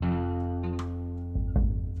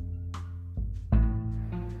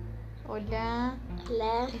Hola.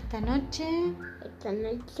 Hola. Esta noche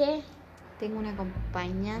tengo una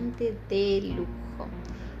acompañante de lujo.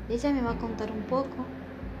 Ella me va a contar un poco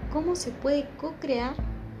cómo se puede co-crear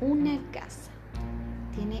una casa.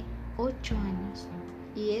 Tiene 8 años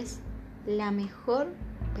y es la mejor,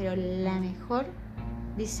 pero la mejor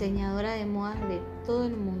diseñadora de modas de todo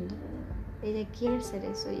el mundo. Ella quiere ser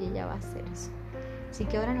eso y ella va a hacer eso. Así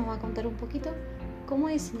que ahora nos va a contar un poquito cómo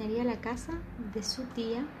diseñaría la casa de su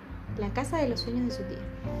tía, la casa de los sueños de su tía.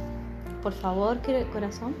 Por favor,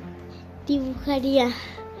 corazón. Dibujaría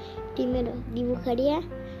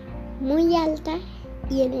muy alta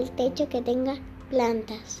y en el techo que tenga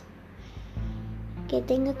plantas, que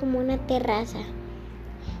tenga como una terraza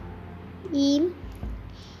y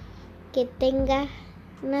que tenga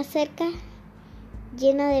una cerca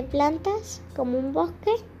llena de plantas como un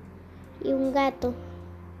bosque y un gato,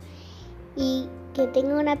 y que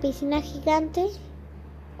tenga una piscina gigante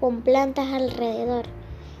con plantas alrededor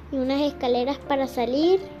y unas escaleras para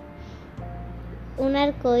salir, un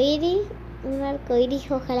arco iris,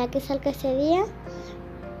 ojalá que salga ese día,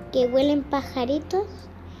 que vuelen pajaritos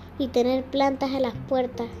y tener plantas a las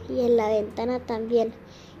puertas y en la ventana también,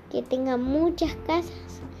 que tenga muchas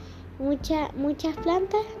casas, muchas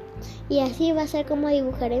plantas, y así va a ser como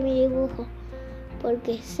dibujaré mi dibujo,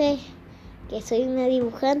 porque sé que soy una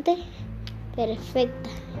dibujante perfecta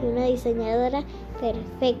y una diseñadora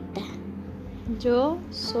perfecta. Yo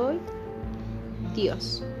soy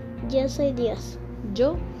Dios. Yo soy Dios.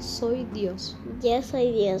 Yo soy Dios. Yo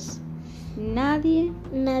soy Dios. Nadie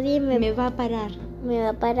me va a parar. Me va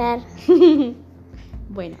a parar.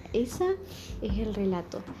 Bueno, esa es el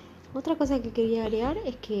relato. Otra cosa que quería agregar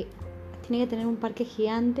es que tiene que tener un parque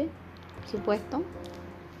gigante, por supuesto,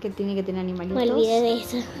 que tiene que tener animalitos. Me olvidé de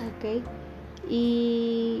eso. Okay.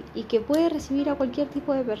 Y que puede recibir a cualquier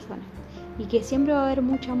tipo de persona. Y que siempre va a haber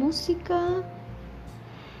mucha música,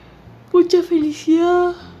 mucha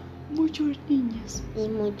felicidad, muchos niños. Y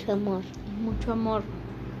mucho amor. Y mucho amor,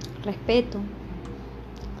 respeto,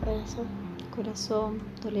 Corazón,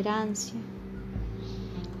 tolerancia,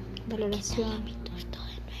 valoración. todo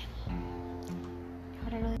de nuevo.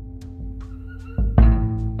 Ahora lo